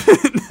happened.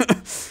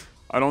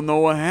 I don't know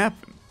what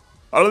happened.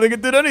 I don't think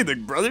it did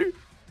anything, brother.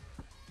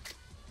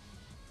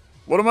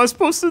 What am I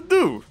supposed to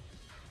do?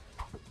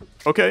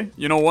 Okay,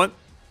 you know what?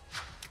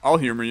 I'll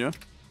humor you.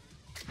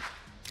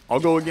 I'll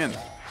go again.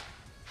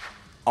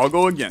 I'll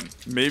go again.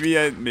 Maybe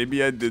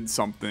I did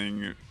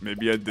something.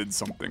 Maybe I did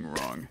something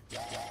wrong.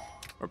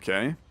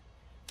 Okay.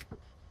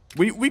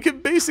 We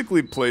could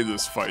basically play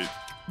this fight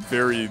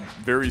very,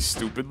 very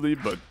stupidly,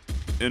 but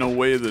in a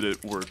way that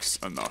it works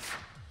enough.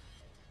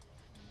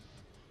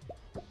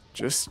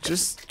 Just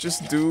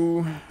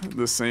do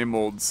the same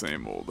old,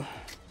 same old.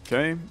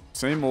 Okay?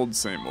 Same old,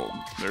 same old.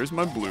 There's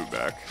my blue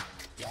back.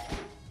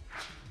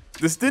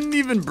 This didn't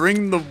even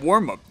bring the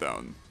warm-up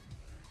down.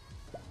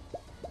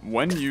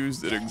 When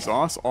used, it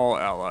exhausts all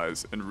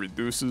allies and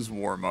reduces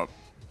warm-up.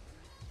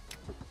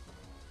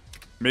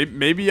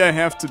 Maybe I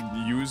have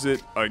to use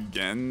it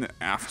again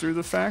after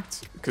the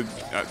fact, because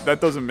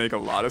that doesn't make a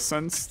lot of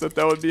sense that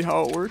would be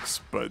how it works,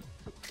 but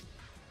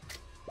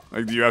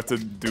like, do you have to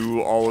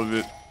do all of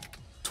it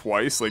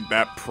twice? Like,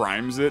 that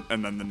primes it,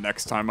 and then the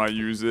next time I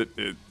use it,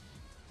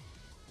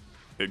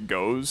 it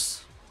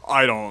goes?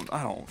 I don't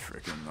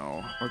freaking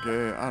know,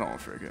 okay? I don't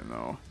freaking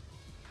know.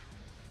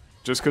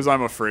 Just because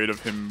I'm afraid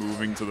of him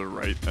moving to the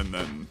right, and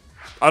then...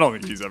 I don't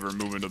think he's ever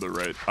moving to the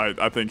right.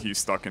 I think he's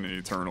stuck in an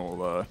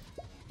eternal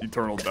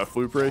death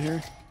loop right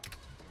here.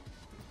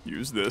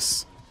 Use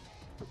this.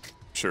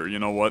 Sure, you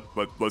know what?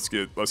 Let's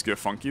get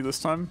funky this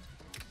time.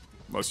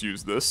 Let's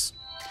use this.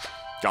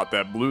 Got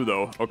that blue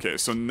though. Okay,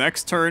 so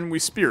next turn we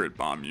spirit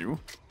bomb you.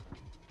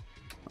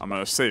 I'm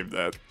gonna save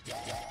that.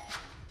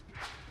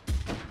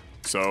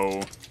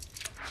 So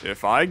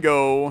if I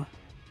go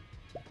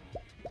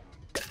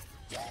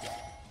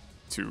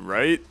to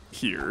right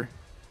here,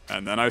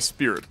 and then I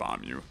spirit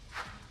bomb you,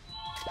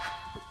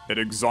 it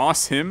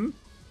exhausts him.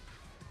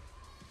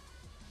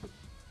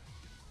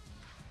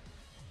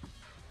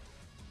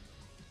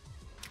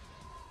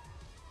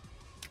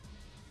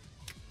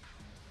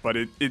 But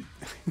it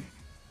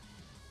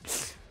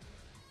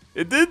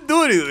it didn't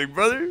do anything,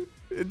 brother.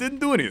 It didn't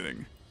do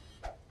anything.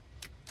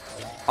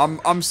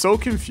 I'm so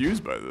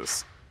confused by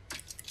this.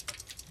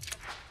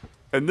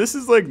 And this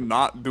is like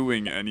not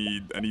doing any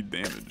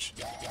damage.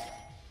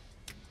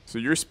 So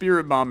your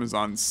spirit bomb is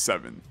on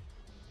 7.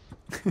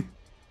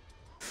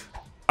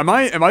 Am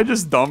I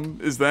just dumb?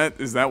 Is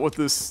that what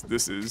this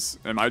is?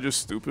 Am I just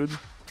stupid?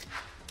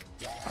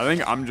 I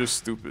think I'm just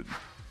stupid.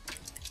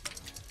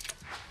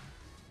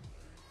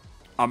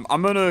 I'm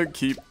gonna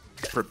keep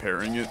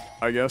preparing it,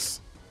 I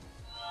guess.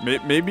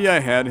 Maybe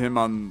I had him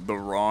on the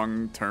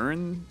wrong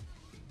turn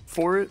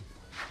for it.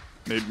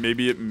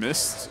 Maybe it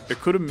missed. It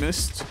could have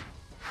missed.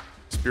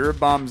 Spirit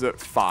Bomb's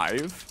at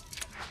 5.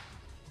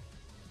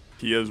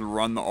 He has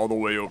run all the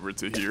way over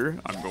to here.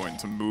 I'm going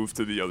to move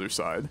to the other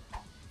side.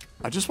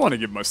 I just want to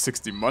give my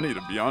 60 money,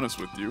 to be honest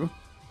with you.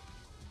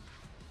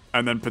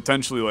 And then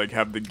potentially like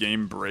have the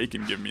game break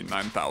and give me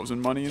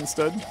 9,000 money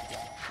instead.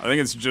 I think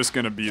it's just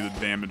going to be the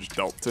damage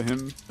dealt to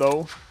him,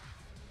 though.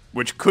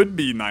 Which could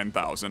be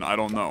 9,000, I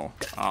don't know.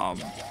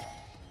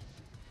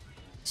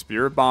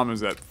 Spirit Bomb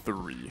is at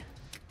 3.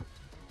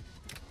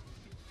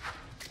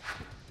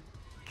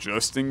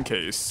 Just in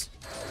case.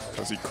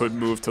 Because he could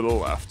move to the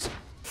left.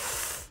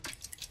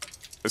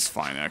 It's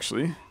fine,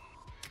 actually.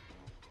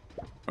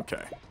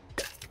 Okay.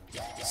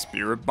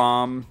 Spirit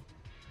Bomb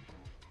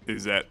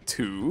is at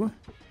 2.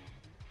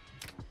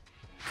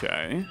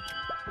 Okay.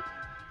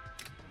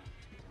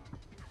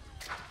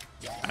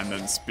 And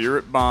then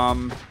Spirit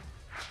Bomb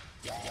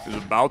is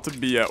about to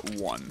be at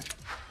 1.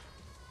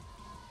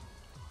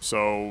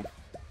 So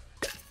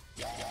if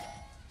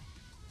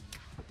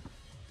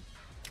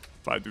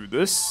I do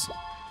this,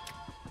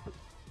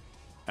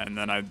 and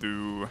then I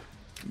do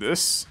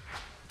this,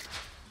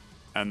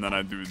 and then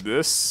I do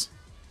this,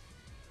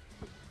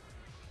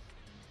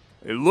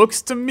 it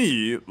looks to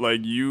me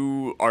like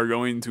you are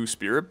going to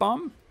Spirit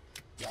Bomb.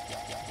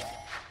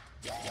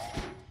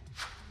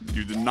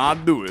 You did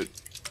not do it.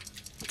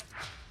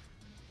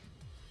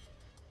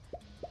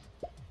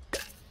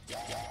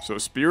 So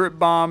Spirit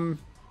Bomb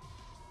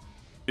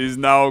is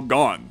now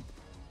gone.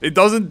 It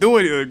doesn't do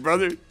anything,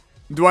 brother.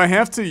 Do I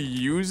have to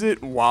use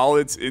it while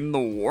it's in the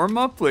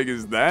warm-up? Like,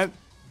 is that...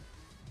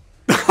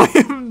 I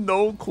have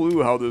no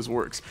clue how this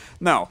works.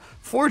 Now,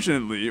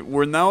 fortunately,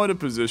 we're now at a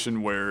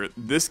position where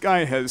this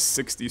guy has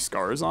 60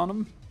 scars on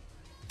him.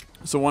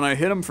 So when I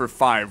hit him for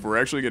 5, we're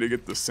actually going to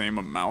get the same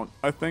amount,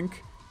 I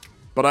think.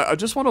 But I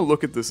just want to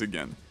look at this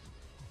again.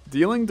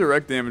 Dealing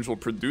direct damage will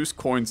produce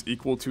coins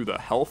equal to the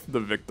health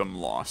the victim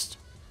lost.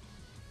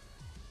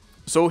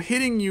 So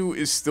hitting you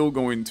is still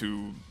going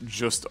to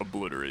just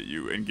obliterate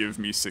you and give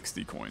me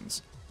 60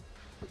 coins.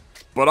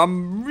 But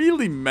I'm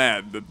really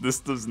mad that this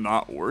does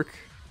not work.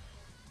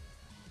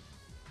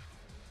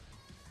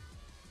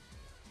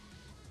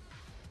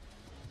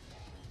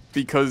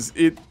 Because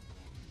it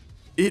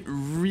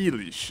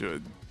really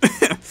should.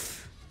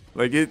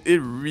 Like it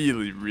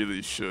really,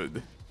 really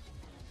should.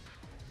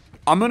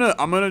 I'm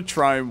gonna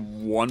try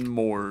one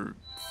more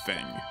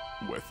thing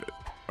with it,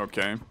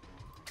 okay?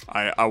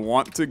 I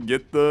want to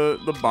get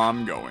the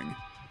bomb going.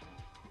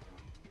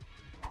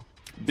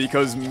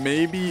 Because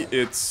maybe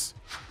it's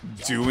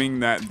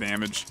doing that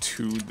damage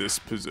to this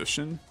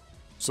position.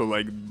 So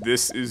like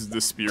this is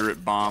the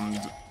spirit bombed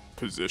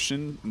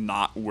position,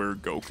 not where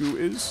Goku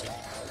is.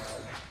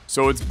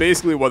 So it's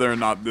basically whether or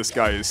not this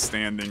guy is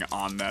standing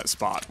on that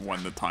spot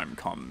when the time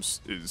comes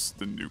is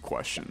the new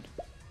question.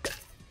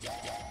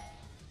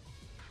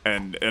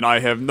 And I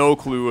have no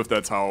clue if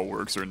that's how it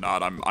works or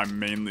not. I'm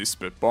mainly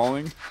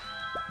spitballing.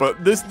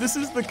 But this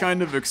is the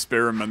kind of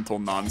experimental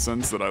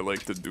nonsense that I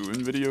like to do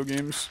in video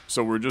games.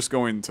 So we're just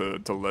going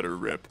to let her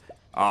rip.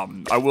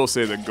 I will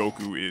say that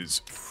Goku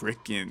is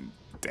freaking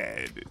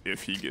dead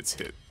if he gets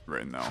hit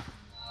right now.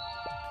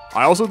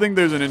 I also think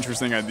there's an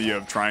interesting idea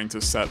of trying to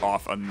set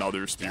off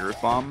another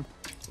spirit bomb,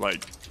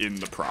 like, in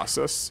the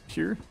process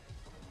here.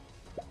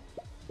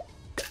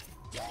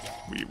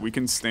 We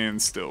can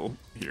stand still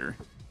here.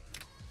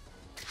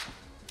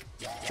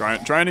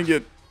 Trying to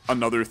get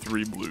another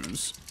 3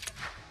 blues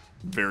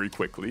very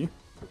quickly.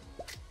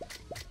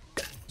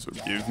 So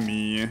give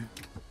me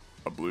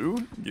a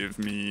blue, give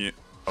me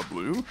a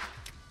blue.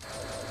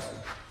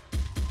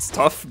 It's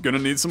tough, gonna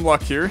need some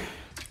luck here.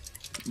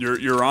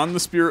 You're on the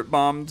spirit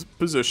bombed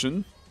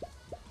position.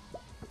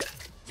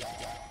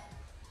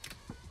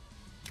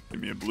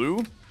 Give me a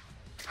blue.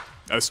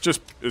 It's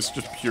just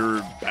pure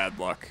bad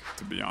luck,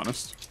 to be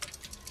honest.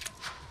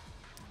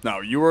 Now,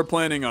 you are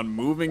planning on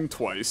moving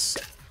twice,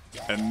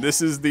 and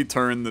this is the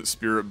turn that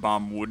spirit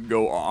bomb would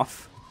go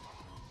off.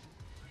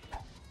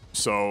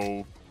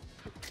 So,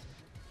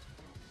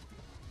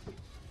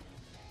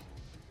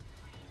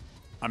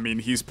 I mean,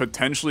 he's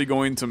potentially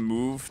going to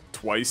move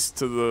twice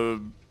to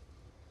the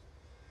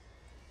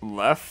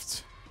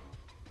left.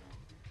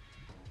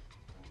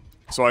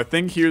 So I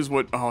think here's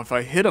what... Oh, if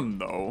I hit him,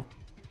 though...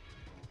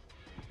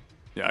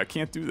 Yeah, I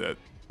can't do that.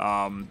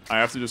 I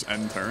have to just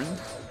end turn.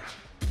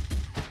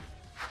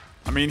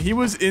 I mean, he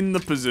was in the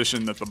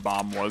position that the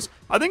bomb was.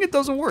 I think it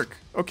doesn't work,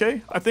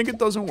 okay? I think it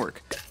doesn't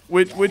work.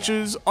 Which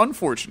is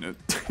unfortunate.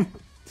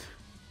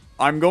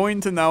 I'm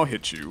going to now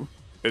hit you.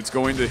 It's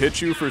going to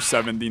hit you for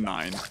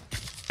 79.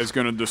 It's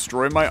going to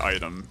destroy my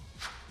item.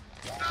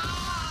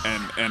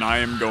 And I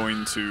am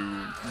going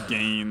to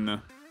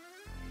gain,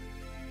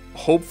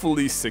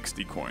 hopefully,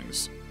 60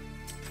 coins.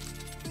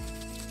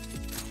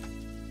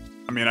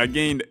 I mean, I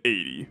gained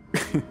 80.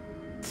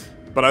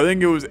 But I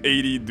think it was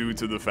 80 due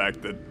to the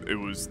fact that it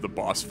was the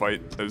boss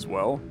fight as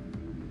well.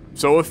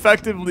 So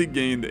effectively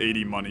gained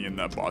 80 money in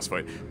that boss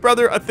fight.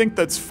 Brother, I think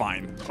that's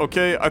fine,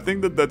 okay? I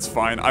think that that's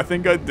fine. I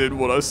think I did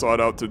what I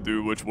sought out to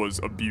do, which was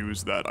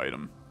abuse that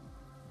item.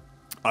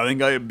 I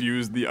think I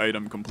abused the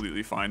item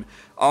completely fine.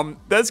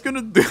 That's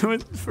gonna do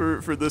it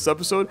for this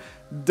episode.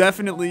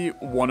 Definitely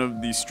one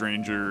of the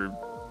stranger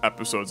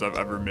episodes I've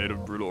ever made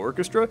of Brutal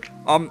Orchestra.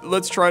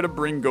 Let's try to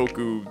bring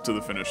Goku to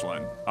the finish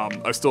line.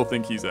 I still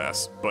think he's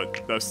ass,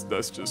 but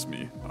that's just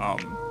me.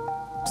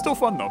 Still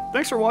fun though.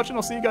 Thanks for watching.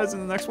 I'll see you guys in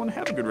the next one.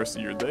 Have a good rest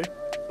of your day.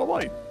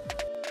 Bye-bye.